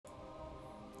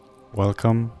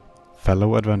Welcome,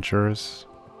 fellow adventurers.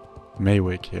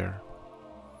 Maywick here.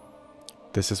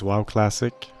 This is WoW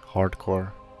Classic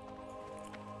Hardcore.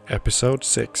 Episode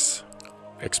 6.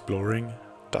 Exploring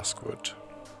Duskwood.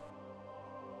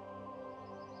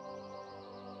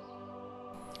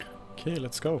 Okay,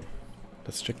 let's go.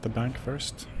 Let's check the bank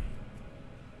first.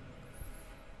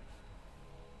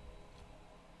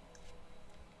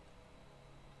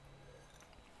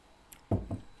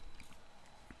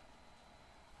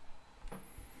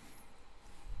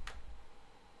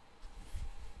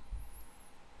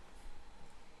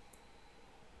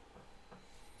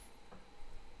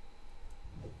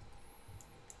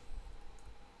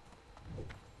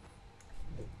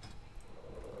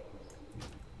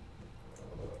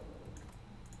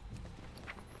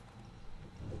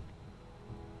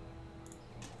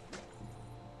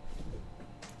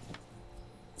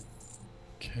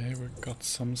 Okay, we've got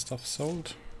some stuff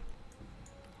sold.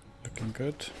 Looking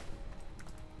good.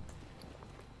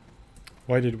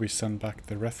 Why did we send back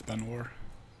the Rethban ore?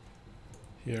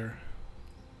 Here.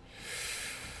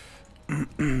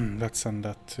 Let's send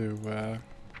that to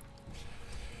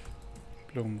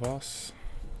Blomvas.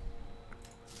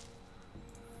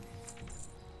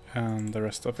 And the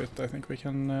rest of it I think we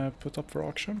can put up for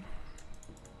auction.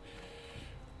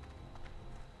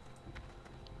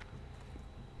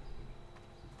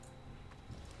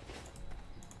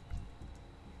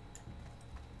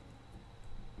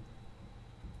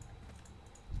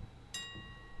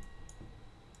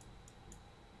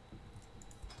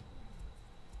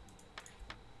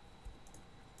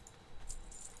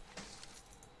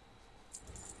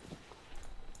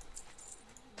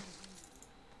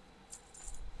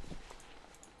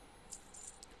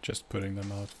 Just putting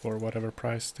them out for whatever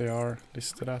price they are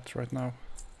listed at right now.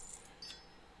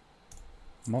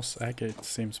 Moss agate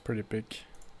seems pretty big.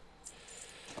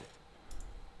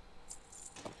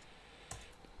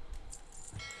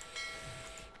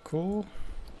 Cool,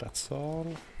 that's all.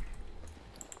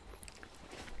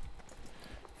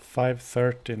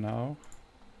 530 now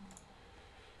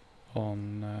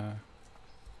on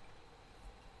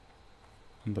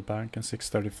the bank and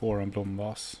 634 on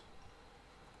Blomvas.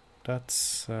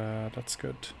 That's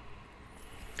good.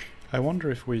 I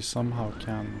wonder if we somehow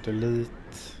can delete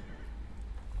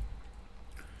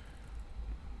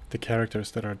the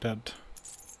characters that are dead.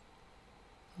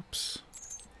 Oops.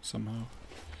 Somehow.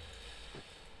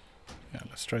 Yeah,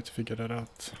 let's try to figure that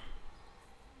out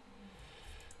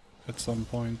at some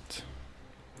point.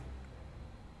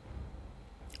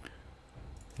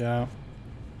 Yeah.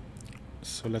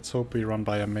 So let's hope we run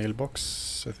by a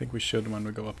mailbox. I think we should when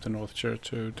we go up to Northshire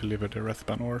to deliver the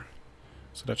Rethban ore.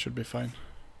 So that should be fine.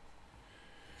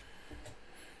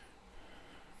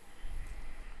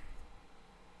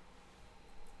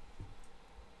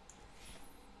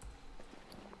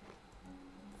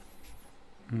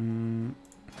 I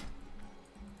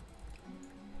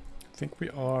think we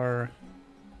are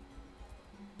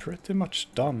pretty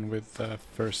much done with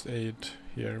first aid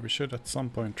here. We should at some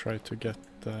point try to get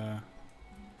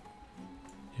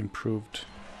improved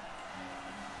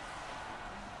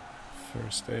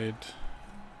first aid.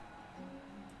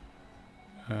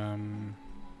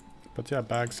 But yeah,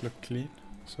 bags look clean,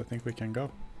 so I think we can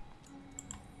go.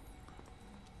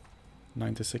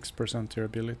 96%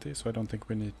 durability, so I don't think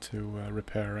we need to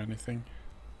repair anything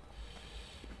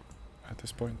at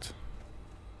this point.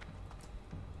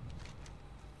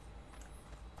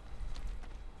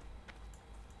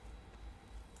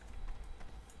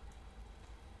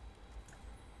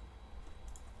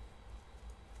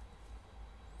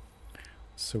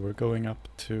 So we're going up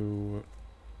to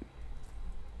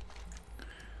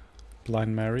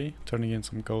Blind Mary, turning in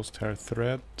some ghost hair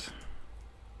thread.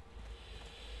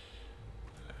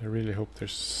 I really hope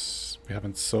we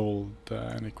haven't sold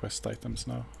any quest items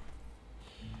now.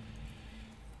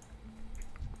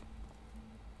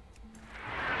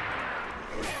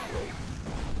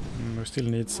 We still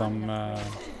need some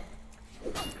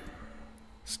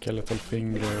skeletal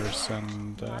fingers,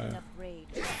 and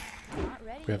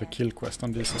we have a kill quest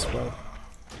on this as well.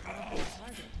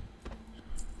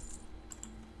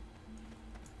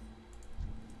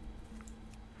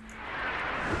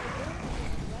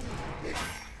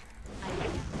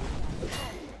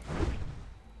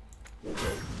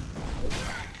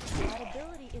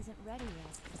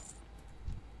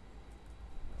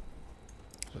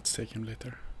 Let's take him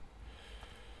later.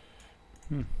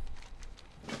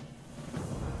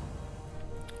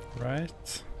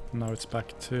 Right. Now it's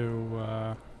back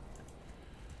to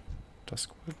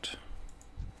Duskwood.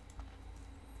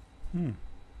 An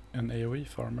AoE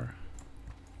farmer.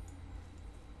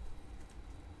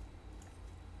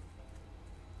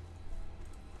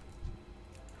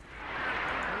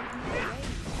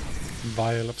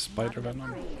 Vial of spider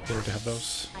venom. We already have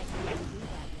those. I can't do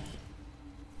that yet.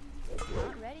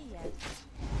 Not ready yet.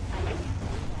 I can't do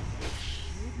that yet.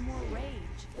 Need more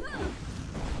rage.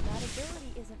 That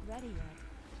ability isn't ready yet.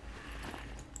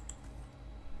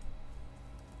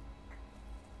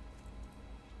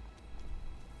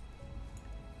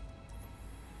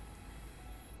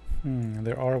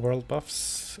 There are world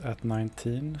buffs at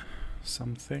 19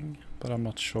 something, but I'm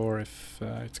not sure if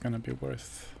it's gonna be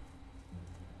worth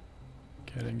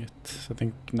getting it. I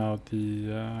think now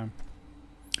the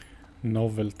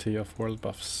novelty of world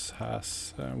buffs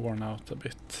has worn out a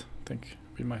bit. I think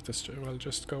we might as well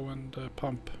just go and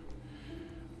pump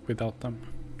without them.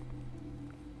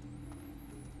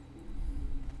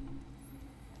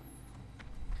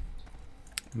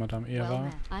 Madame Eva. Well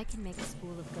met. I can make a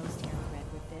spool of ghost hair thread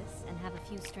with this and have a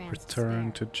few strands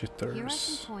Return to to spare. Here are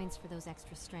some jitters. coins for those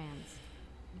extra strands.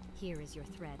 Here is your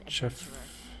thread, Chef adventurer.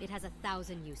 It has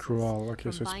 1,000 uses. Cruel. Okay,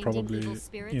 from so it's binding probably evil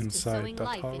spirits to inside sewing that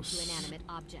life house. into inanimate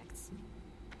objects.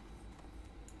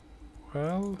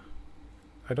 Well,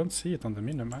 I don't see it on the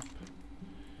minimap.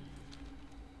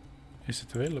 Is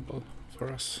it available for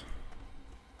us?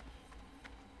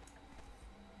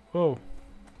 Whoa.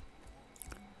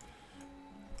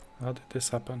 How did this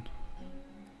happen?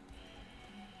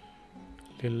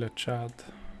 Lille Chad.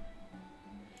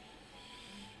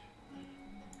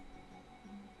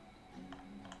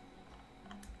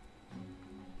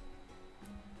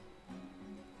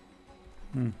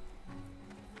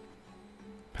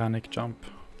 Panic jump.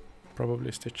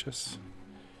 Probably stitches.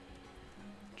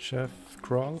 Chef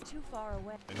crawl. Too far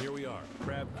away. And here we are,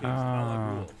 Crab Kings a la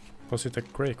Rule. Was it a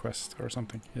grey quest or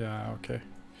something? Yeah, okay.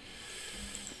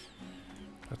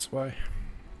 That's why.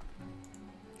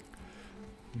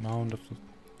 Mound of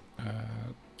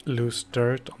loose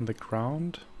dirt on the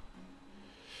ground.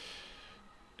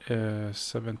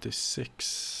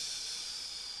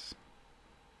 76.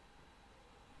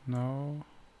 No.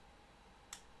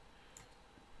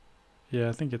 Yeah,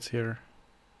 I think it's here.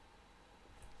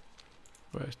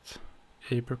 Wait.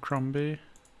 Abercrombie.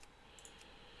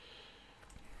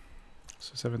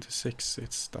 So 76,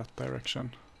 it's that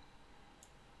direction.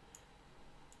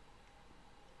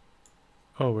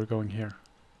 Oh, we're going here.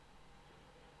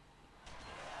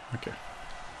 Okay.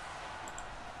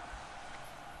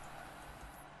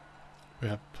 We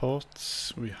have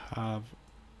pots, we have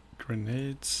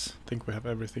grenades. I think we have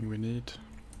everything we need.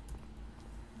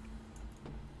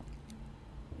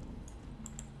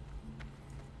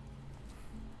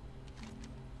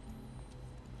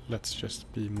 Let's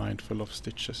just be mindful of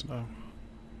stitches now.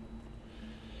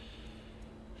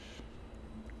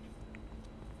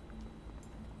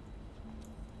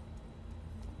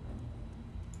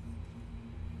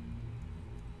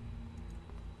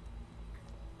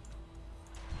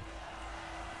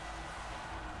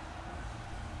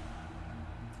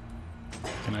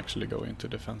 Can actually go into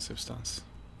defensive stance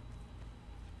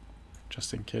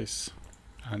just in case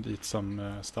and eat some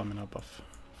stamina buff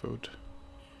food.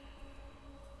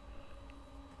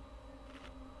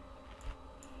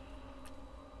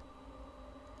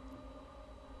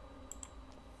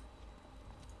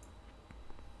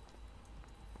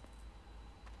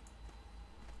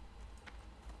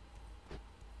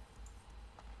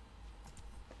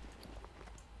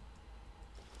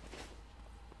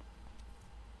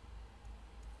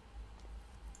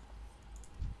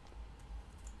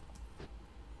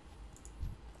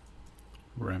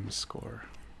 Rem score.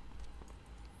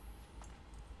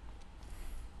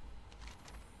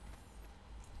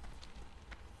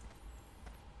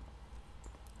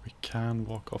 We can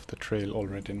walk off the trail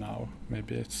already now.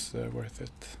 Maybe it's worth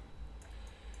it.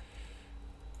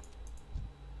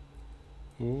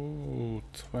 Ooh,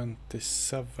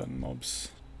 27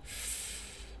 mobs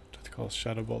that cause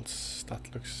shadow bolts.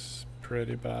 That looks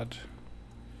pretty bad.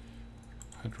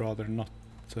 I'd rather not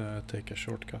take a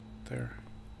shortcut there.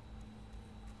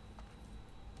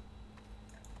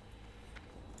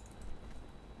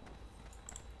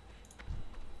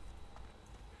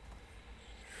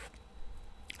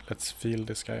 Let's feel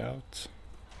this guy out.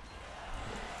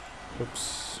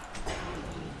 Oops.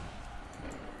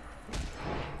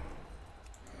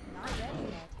 Not ready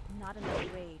yet. Not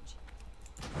enough rage.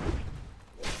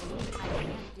 I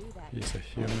can't do that. He's a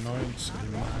humanoid, so he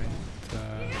might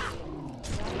That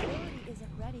ability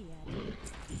isn't ready yet.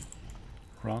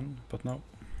 run, but no.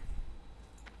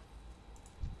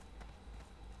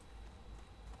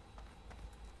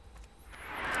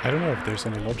 I don't know if there's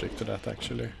any logic to that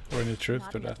actually, or any truth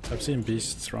to that. I've seen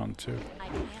beasts run too. I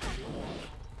can't do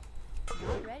that.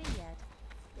 Not ready yet.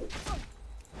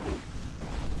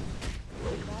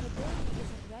 That ability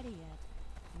isn't ready yet.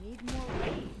 Need more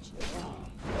rage.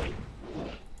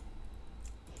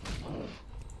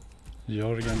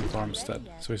 Jorgen Farmstead.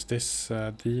 So is this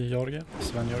the Jorgen?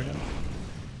 Sven Jorgen?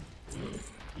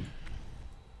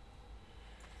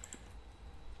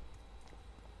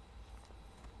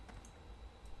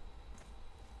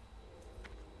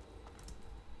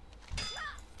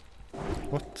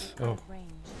 What? Oh, Range.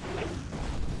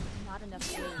 Not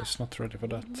enough rage. it's not ready for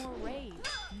that. Need more rage.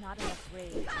 Not enough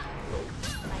rage. I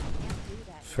can't do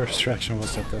that. First reaction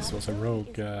was that this was a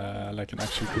rogue, like an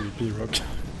actual PvP rogue. Need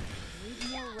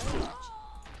more rage.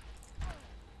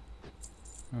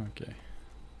 Okay.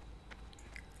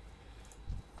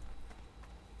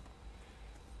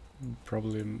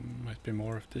 Probably might be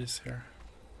more of these here.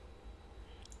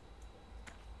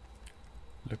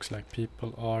 Looks like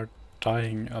people are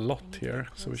dying a lot here,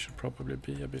 so we should probably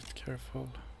be a bit careful.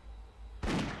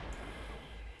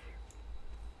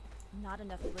 Not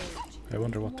enough rage. I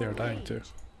wonder Need what they are more dying to. rage.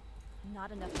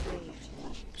 Not enough rage.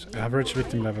 So Need average more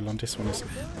victim rage. level on this one is That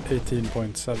ability.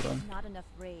 18.7. Not enough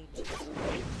rage.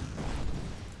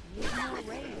 Need more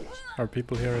rage. Are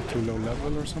people here at too low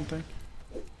level or something?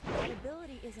 That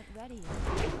ability isn't ready yet.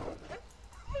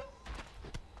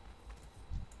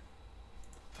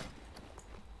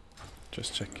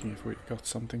 Just checking if we got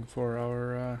something for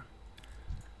our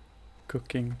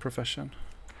cooking profession.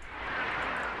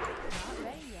 Not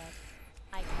ready yet.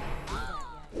 I can't do that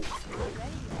yet. Not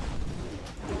ready yet.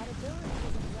 That ability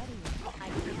isn't ready yet. I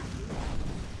can't do that.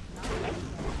 Not ready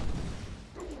yet.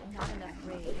 Not enough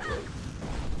rage.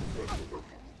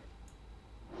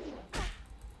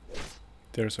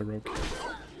 There's a rogue. That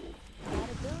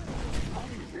ability isn't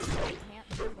ready yet. I can't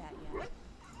do that yet.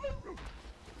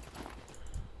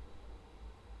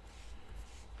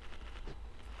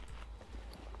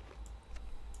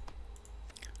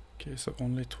 Okay, so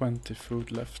only 20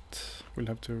 food left. We'll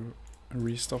have to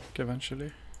restock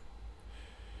eventually.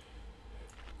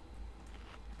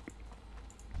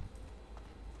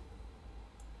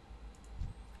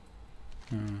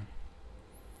 I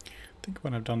think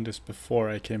when I've done this before,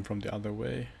 I came from the other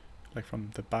way, like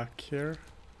from the back here.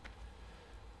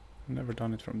 I've never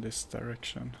done it from this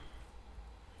direction.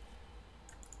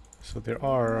 So there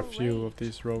are a few of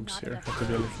these rogues here. Have to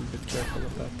be a little bit careful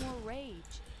of that. Need more rage.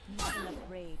 Not enough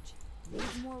rage.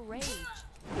 Need more rage.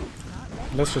 Not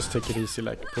ready. Let's just take it easy,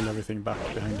 like pull everything back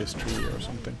behind this tree or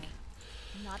something,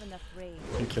 Not enough rage.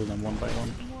 and kill them one by one.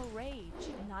 Need more rage.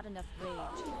 Not enough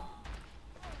rage.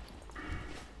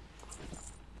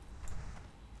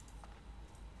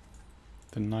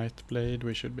 The Night Blade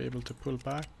we should be able to pull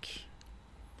back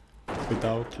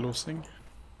without losing.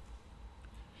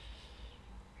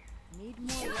 Need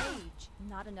more rage.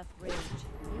 Not enough rage.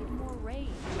 Need more rage.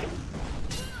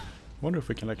 Wonder if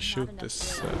we can like Not shoot enough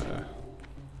this, rage.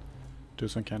 do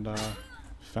some kind of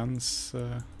fence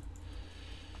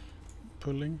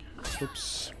pulling.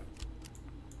 Oops.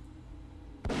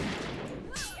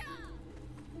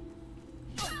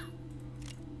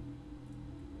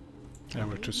 Yeah,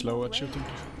 we're too slow at shooting. I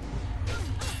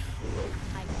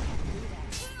can't do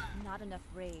that. Not enough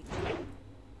rage.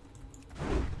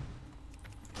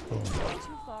 Oh.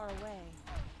 Too far away.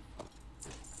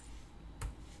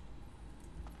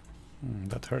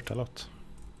 That hurt a lot.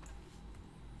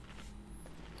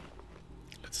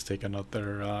 Let's take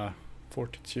another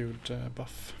fortitude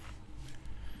buff.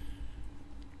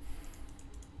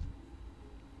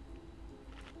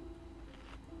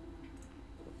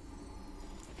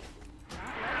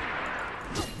 Not ready yet.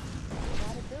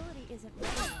 That ability isn't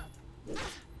ready yet.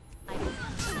 I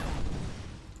can't do that.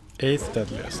 8th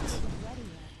deadliest Isn't ready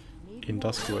yet. Need in more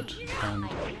Duskwood rage. and I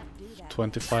can't do that.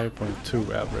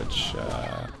 25.2 average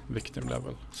victim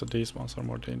level. So these ones are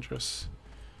more dangerous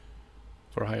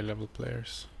for high level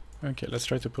players. Okay, let's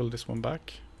try to pull this one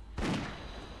back.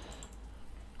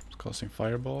 It's causing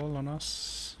fireball on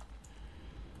us.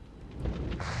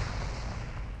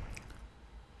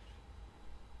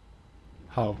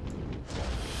 How?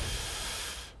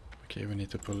 Okay, we need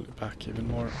to pull it back even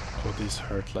more. Oh, these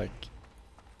hurt like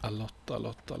a lot.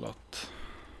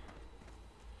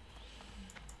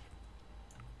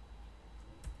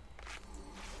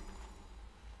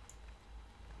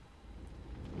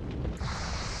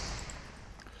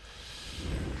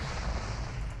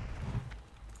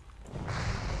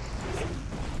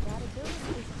 That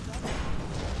ability isn't ready.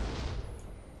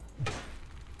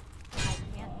 I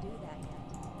can't do that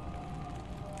yet.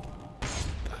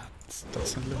 That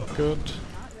doesn't look good.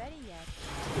 Not ready yet.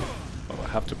 Oh, I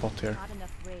have to pot here. Not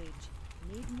enough rage.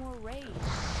 Need more rage.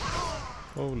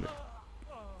 Holy.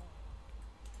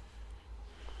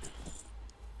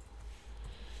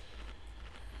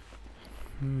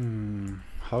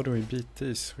 how do we beat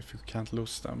these if we can't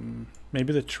lose them?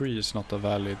 Maybe the tree is not a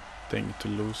valid thing to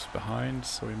lose behind,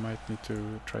 so we might need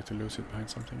to try to lose it behind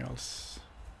something else.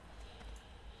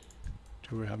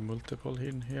 Do we have multiple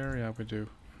in here? Yeah, we do.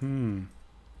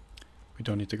 We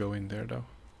don't need to go in there though.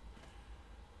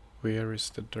 Where is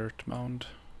the dirt mound?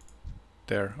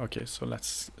 There. Okay, so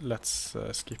let's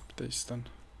skip these then.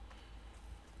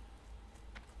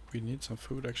 We need some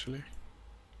food actually.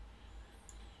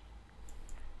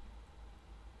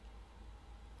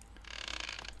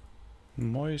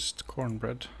 Moist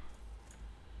cornbread.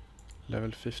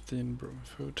 Level 15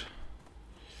 food.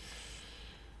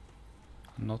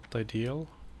 Not ideal,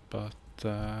 but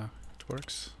it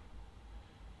works.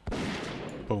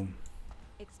 Boom.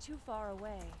 It's too far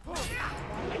away.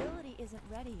 That ability isn't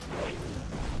ready yet.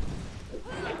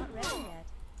 Not ready yet.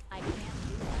 I can't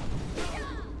do that.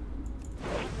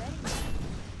 Not ready yet.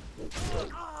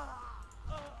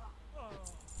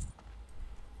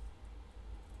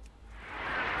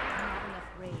 Not enough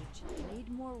rage. Need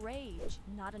more rage.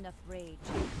 Not enough rage.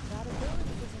 That ability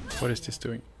isn't ready What is this yet.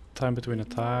 doing? Time between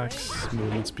attacks,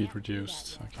 movement speed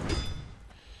reduced. Okay.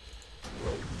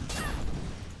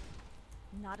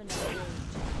 Not enough rage.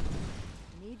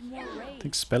 Need more rage. I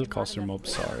think spellcaster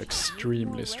mobs are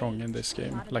extremely strong in this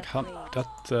game. Like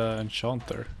that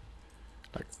enchanter,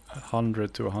 like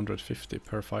 100 to 150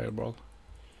 per fireball.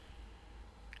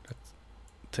 That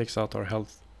takes out our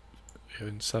health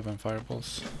in 7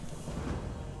 fireballs.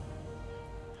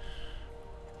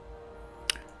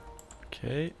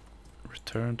 Okay,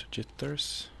 return to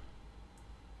jitters.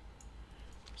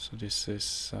 So this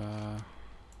is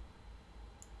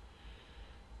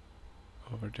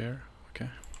over there. Okay.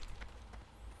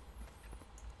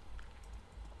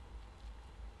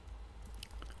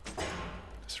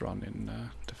 Let's run in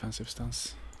defensive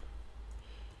stance.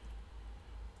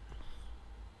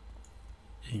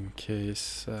 In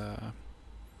case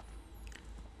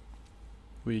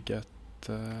we get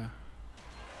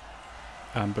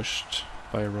ambushed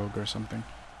by a rogue or something.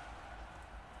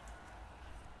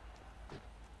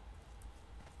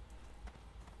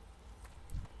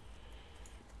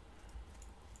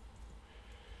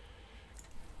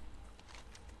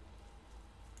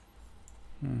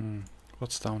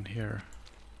 What's down here?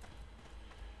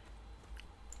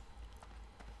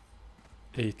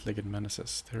 8-legged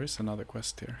menaces. There is another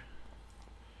quest here.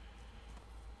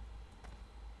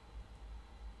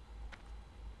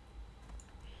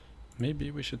 Maybe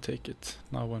we should take it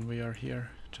now when we are here,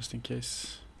 just in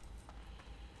case.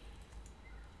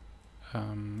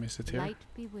 Is it here? Light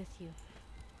be with you.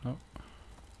 No.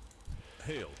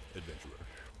 Hail, adventurer.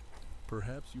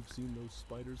 Perhaps you've seen those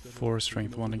spiders that 4 are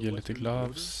strength, taking 1 over the agility western border?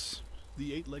 gloves.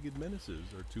 The 8-legged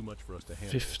menaces are too much for us to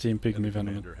handle. 15 and pygmy the venom.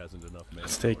 commander hasn't enough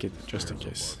Let's manpower take it to just spare in so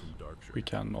case. far from Darkshire. We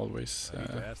can always I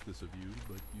hate to ask this of you,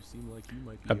 but you seem like you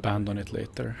might be able to abandon it handle them.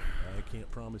 later. I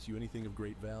can't promise you anything of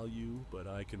great value, but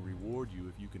I can reward you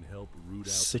if you can help root out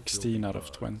the 16 filthy out of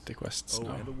bugs. 20 quests Oh,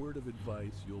 now. and a word of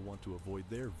advice, you'll want to avoid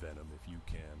their venom if you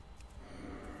can.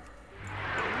 Need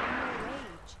more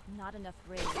rage. Not enough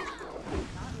rage. Not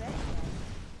ready yet.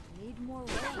 Need more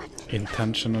rage.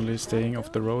 Intentionally staying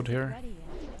off the road here. Ready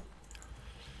yet.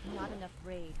 Not enough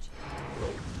rage.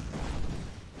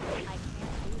 I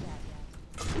can't do that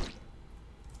yet.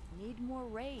 Need more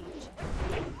rage.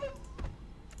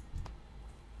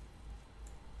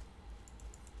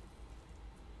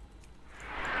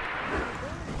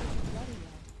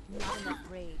 Not enough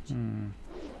rage. Not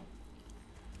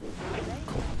ready yet.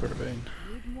 Copper vein.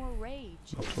 Need more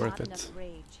rage. Not worth it. Enough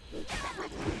rage.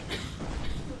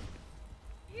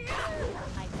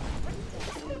 I can't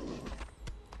do that.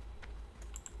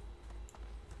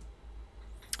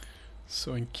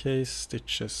 So in case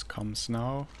Stitches comes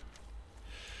now,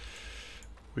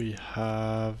 we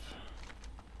have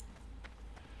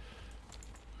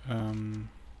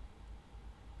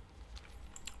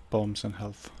bombs and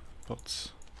health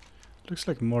pots. Looks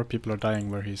like more people are dying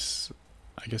where he's,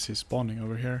 I guess he's spawning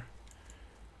over here.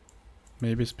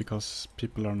 Maybe it's because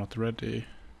people are not ready.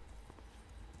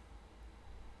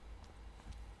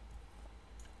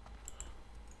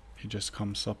 He just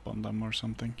comes up on them or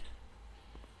something.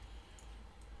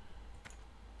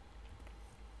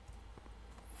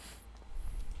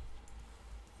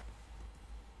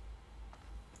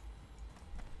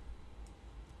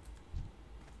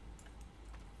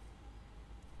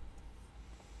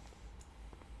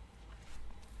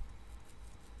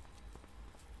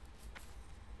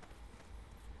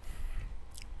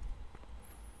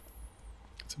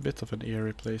 It's a bit of an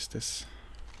eerie place, this.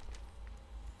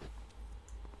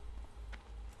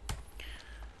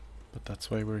 But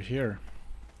that's why we're here.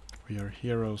 We are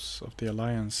heroes of the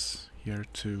Alliance, here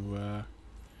to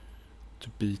to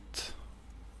beat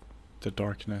the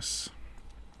darkness.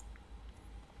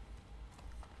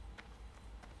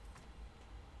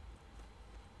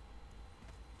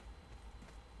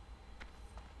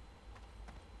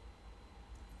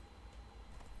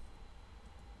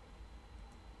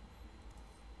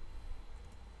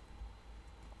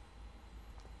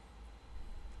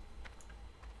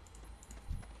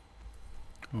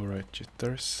 Alright,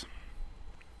 jitters.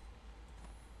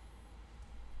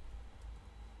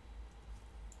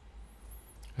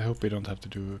 I hope we don't have to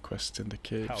do a quest in the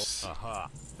caves. Aha!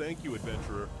 Thank you,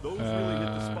 adventurer. Those really hit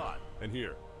the spot. And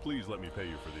here, please let me pay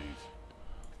you for these.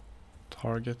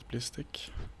 Target Blistic.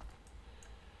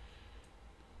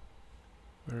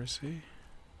 Where is he?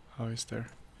 Oh, he's there.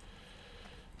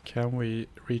 Can we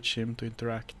reach him to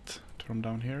interact from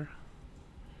down here?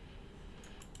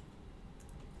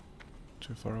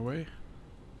 Too far away.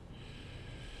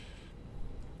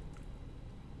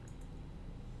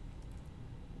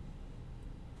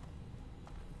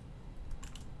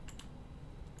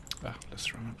 Ah,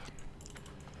 let's run up.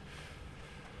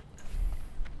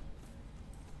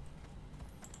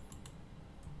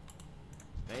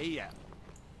 Hey, yeah.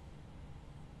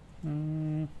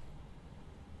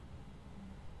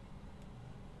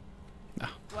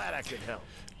 Glad I could help.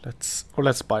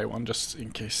 Let's buy one just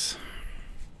in case.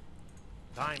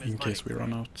 Time In case we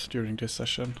run out during this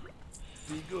session.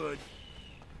 Be good.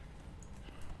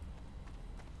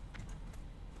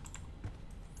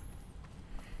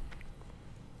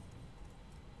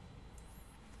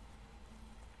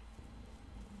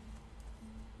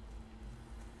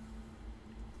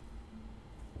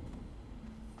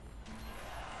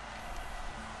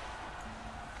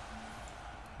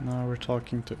 Now we're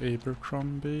talking to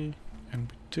Abercrombie,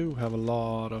 and we do have a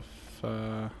lot of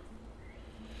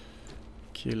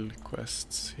kill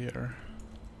quests here.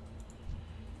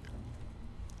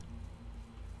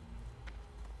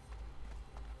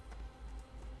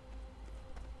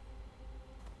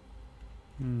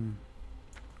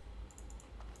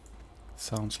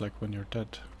 Sounds like When You're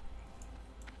Dead.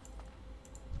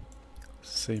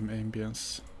 Same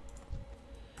ambience.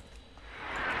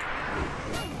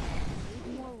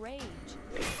 Need more rage.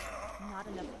 Not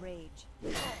enough rage.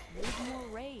 Need more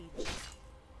rage.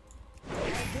 My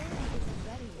ability isn't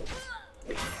ready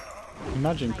yet.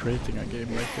 Imagine creating a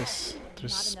game like this.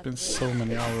 There's been so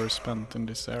many hours spent in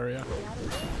this area. That ability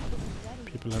isn't ready yet.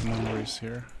 People have memories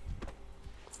here.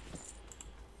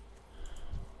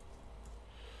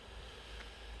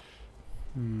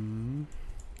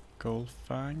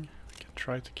 Goldfang. We can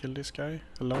try to kill this guy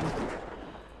alone.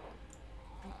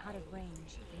 I'm out of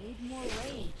range. Need more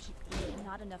rage.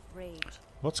 Not enough rage.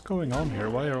 What's going on here?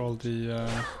 Why are all the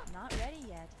Not ready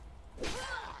yet.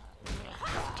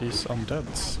 these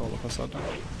undeads all of a sudden?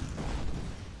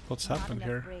 What's Not happened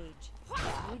enough here? Rage.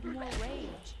 Need more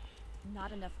rage.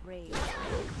 Not enough rage.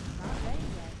 Not ready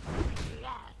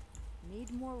yet.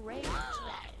 Need more rage.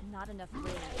 Not enough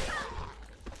rage.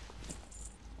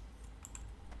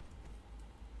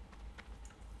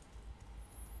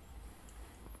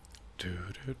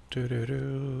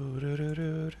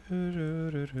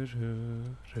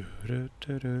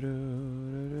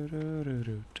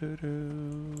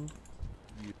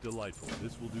 Delightful.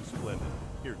 This will do splendid.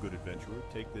 Here, good adventurer,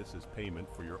 take this as payment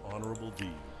for your honorable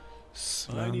deed.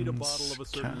 I need a bottle of a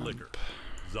certain liquor.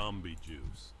 Zombie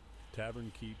juice.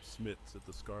 Tavern Keep Smith's at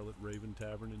the Scarlet Raven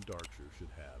Tavern in Darkshire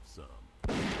should have some.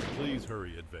 Please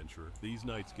hurry, adventurer. These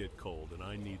nights get cold, and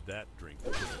I need that drink to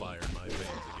put fire in my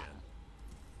veins again.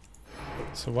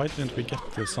 So why didn't we get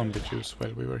the zombie juice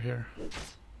while we were here? I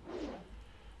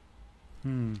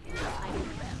can't do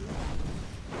that.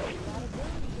 That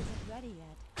ability isn't ready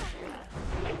yet.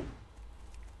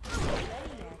 Not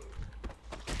ready yet.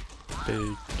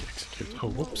 Big execute. Need Oh,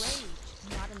 more whoops.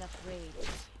 rage. Not enough rage.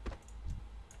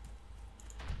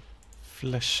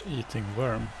 Flesh-eating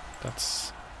worm.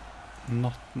 That's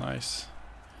not nice.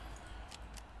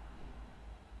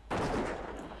 I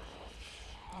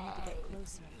need to get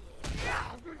closer.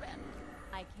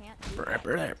 I can't do that. That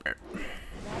ability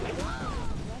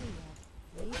isn't ready yet.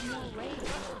 Need more rage.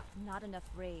 Not enough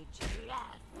rage.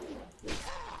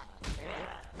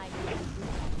 I can't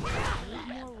do that. Need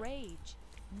more rage.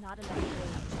 Not enough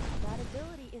rage. That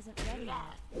ability isn't ready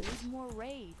yet. Need more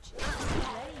rage. Not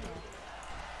ready yet.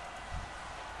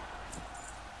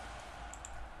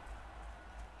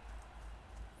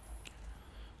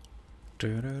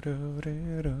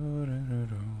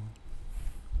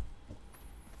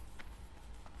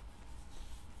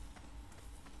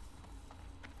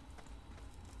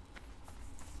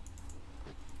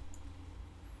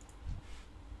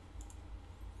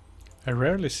 I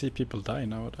rarely see people die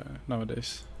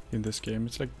nowadays. in this game.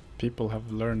 It's like people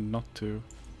have learned not to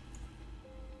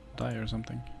die or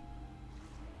something.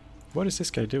 What is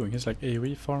this guy doing? He's like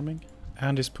AoE farming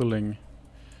and he's pulling...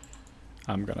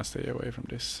 I'm gonna stay away from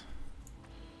this.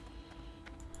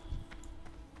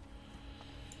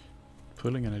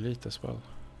 Pulling an elite as well.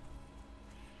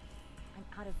 I'm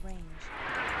out of range.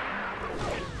 Not enough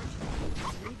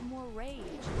rage. Need more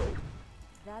rage.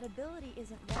 That ability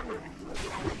isn't ready yet.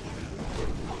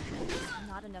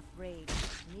 Not enough rage.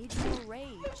 Need more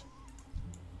rage.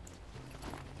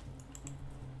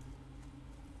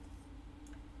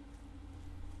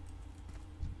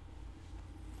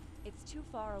 It's too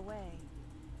far away.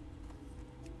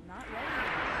 Not ready yet.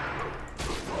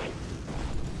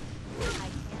 I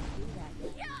can't do that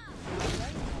yet. Not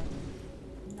ready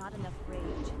yet. Not enough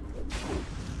rage.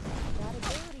 That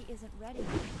ability isn't ready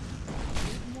yet.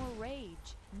 Need more rage.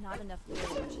 Not enough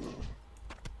rage.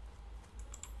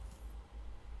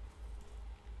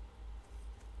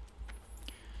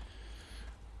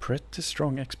 Pretty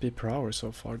strong XP per hour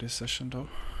so far this session though.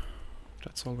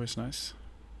 That's always nice.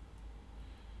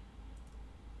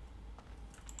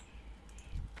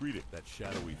 Read it. That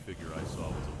shadowy figure I saw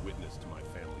was a witness to my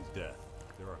family's death.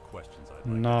 There are questions I'd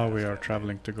like Now to we ask are that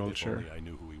traveling man, to if Goldshire. only I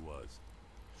knew who he was.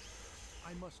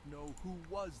 I must know who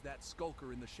was that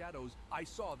skulker in the shadows I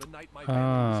saw the night my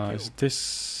family was Is killed.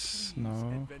 this... Please,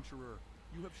 no. adventurer,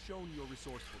 you have shown your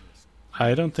resourcefulness.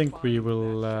 I don't think Find we that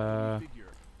will shadowy figure.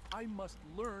 I must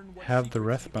learn what have the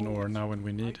secrets he Rethman ore holds. now when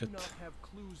we need I do it. not have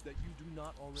clues that you do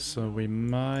not already So know. we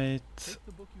might Take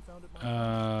the book you found at my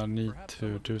house. need Perhaps some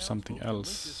to of the do something townsfolk can link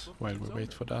this else book while to we its wait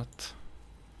owner. for that.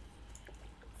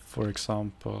 For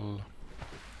example,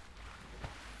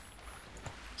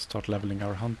 start leveling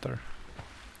our hunter.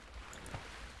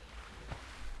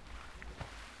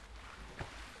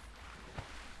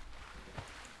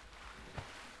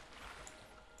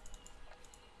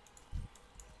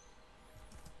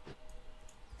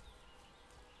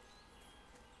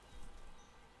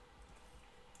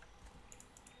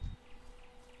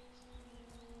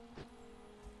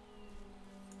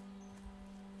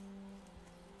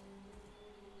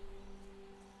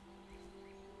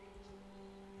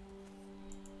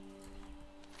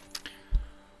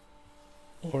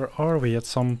 Or are we at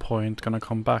some point gonna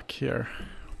come back here?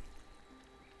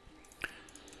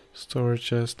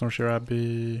 Storages, Norshire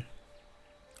Abbey,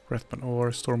 Rathbone Ore,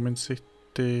 Stormwind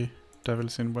City,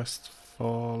 Devils in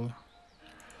Westfall,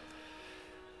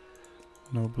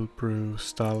 Noble Brew,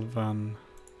 Stalvan,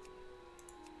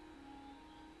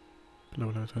 below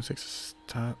level 26,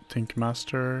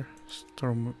 Tinkmaster,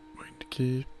 Stormwind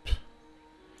Keep,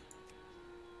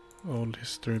 Old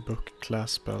History Book,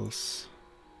 Class Spells,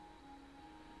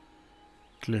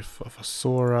 Glyph of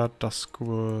Azora,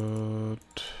 Duskwood.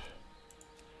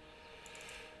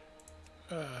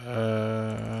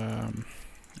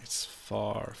 It's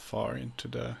far into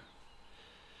the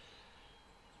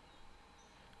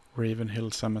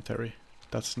Ravenhill Cemetery.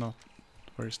 That's not...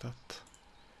 where is that?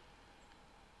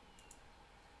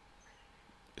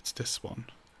 It's this one.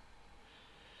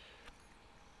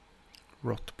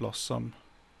 Rot Blossom.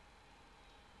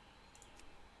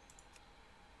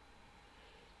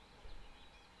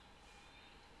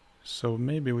 So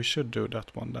maybe we should do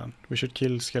that one then. We should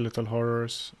kill skeletal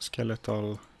horrors,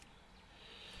 skeletal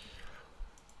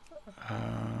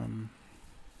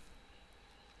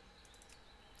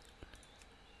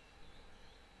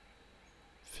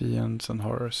fiends and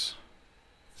horrors.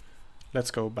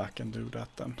 Let's go back and do that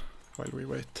then, while we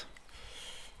wait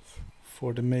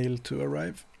for the mail to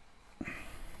arrive.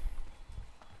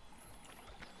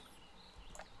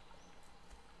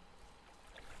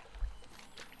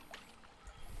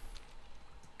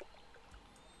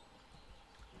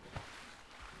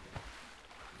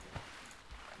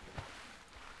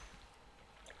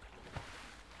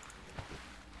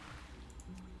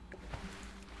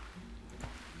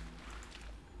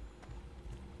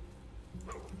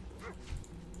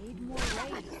 Need more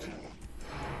rage.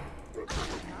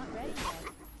 Not ready yet.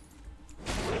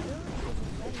 The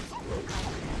ability isn't ready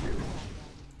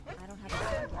yet. I don't have a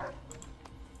target.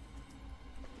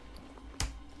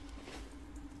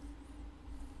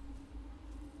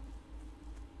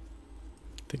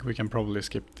 I think we can probably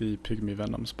skip the Pygmy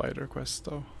Venom Spider quest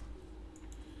though.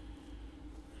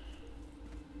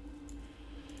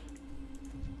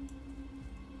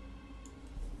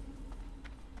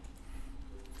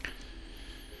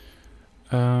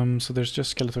 So there's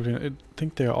just skeletal. I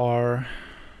think they are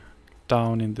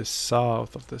down in the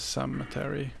south of the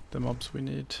cemetery, the mobs we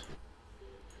need.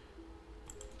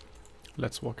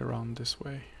 Let's walk around this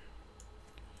way.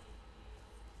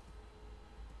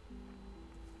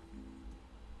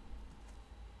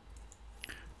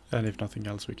 And if nothing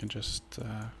else, we can just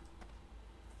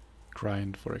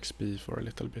grind for XP for a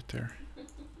little bit here.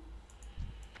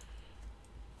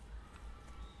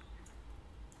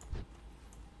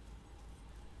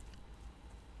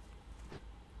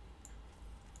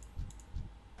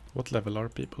 What level are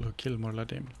people who kill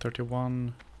Morladim?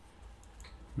 31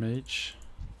 mage.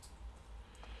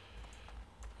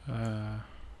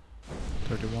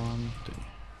 31.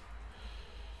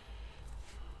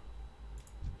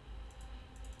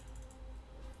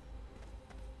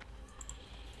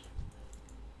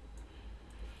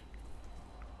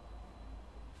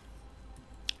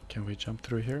 Can we jump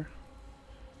through here?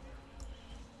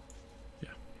 Yeah.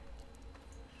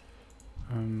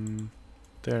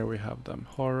 There we have them.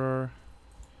 Horror.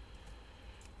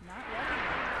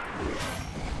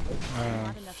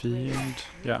 Fiend.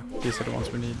 Yeah, these are the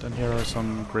ones we need. And here are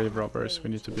some grave robbers.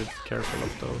 We need to be careful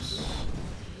of those.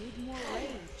 Need more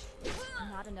rage.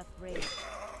 Not enough rage.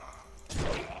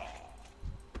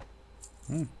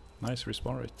 Nice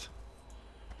respawn rate.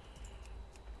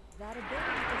 That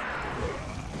ability isn't.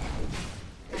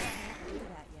 I can't do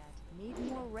that yet. Need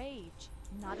more rage.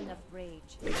 Not enough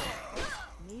rage.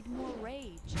 Need more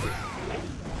rage.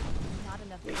 Not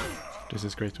enough rage. This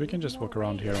is great. We can just walk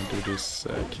around here and do these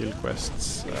kill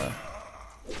quests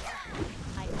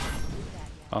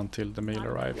until the mail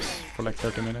arrives for like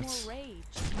 30 minutes.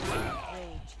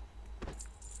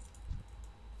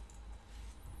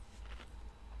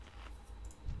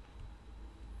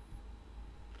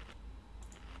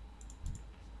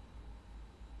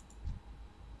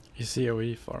 Is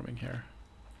AoE farming here?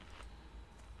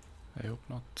 I hope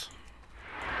not.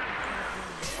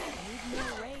 Need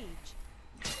more rage.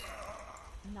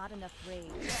 Not enough rage.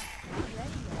 Not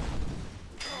ready yet.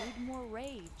 Need more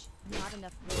rage. Not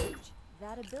enough rage.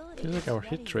 That ability. Feels like our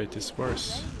hit rate is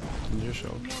worse than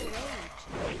usual.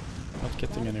 Not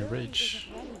getting any rage.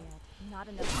 Not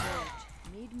enough rage.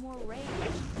 Need more rage.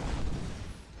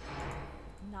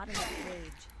 Not enough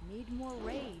rage. Need more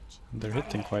rage. They're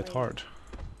hitting quite hard.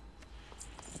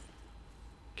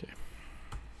 Okay.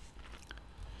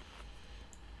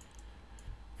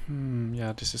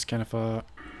 Yeah, this is kind of a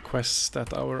quest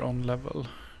at our own level.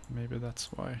 Maybe that's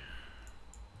why.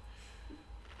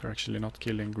 We're actually not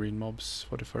killing green mobs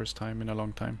for the first time in a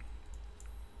long time.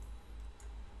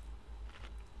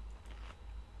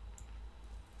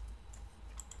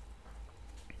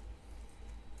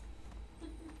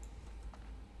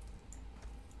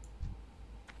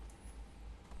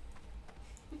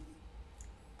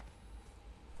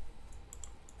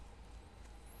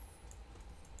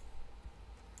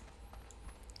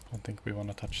 I don't think we want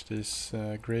to touch these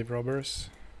grave robbers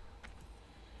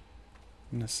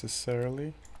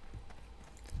necessarily.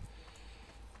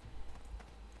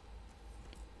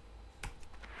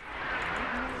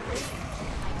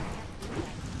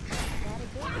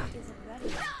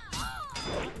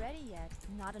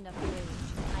 Not enough rage.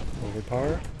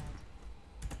 Overpower.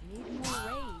 Need more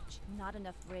rage. Not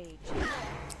enough rage.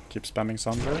 Keep spamming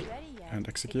Sunder and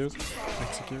execute.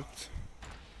 Execute.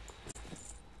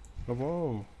 Oh,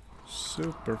 whoa.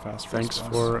 Super fast. Thanks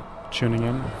for tuning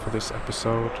in for this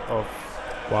episode of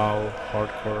WoW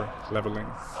Hardcore Leveling.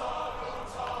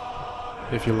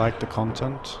 If you like the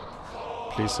content,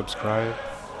 please subscribe,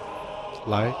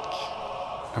 like,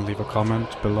 and leave a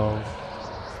comment below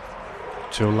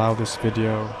to allow this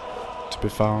video to be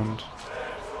found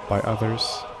by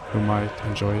others who might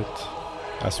enjoy it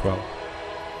as well.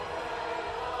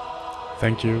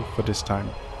 Thank you for this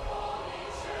time.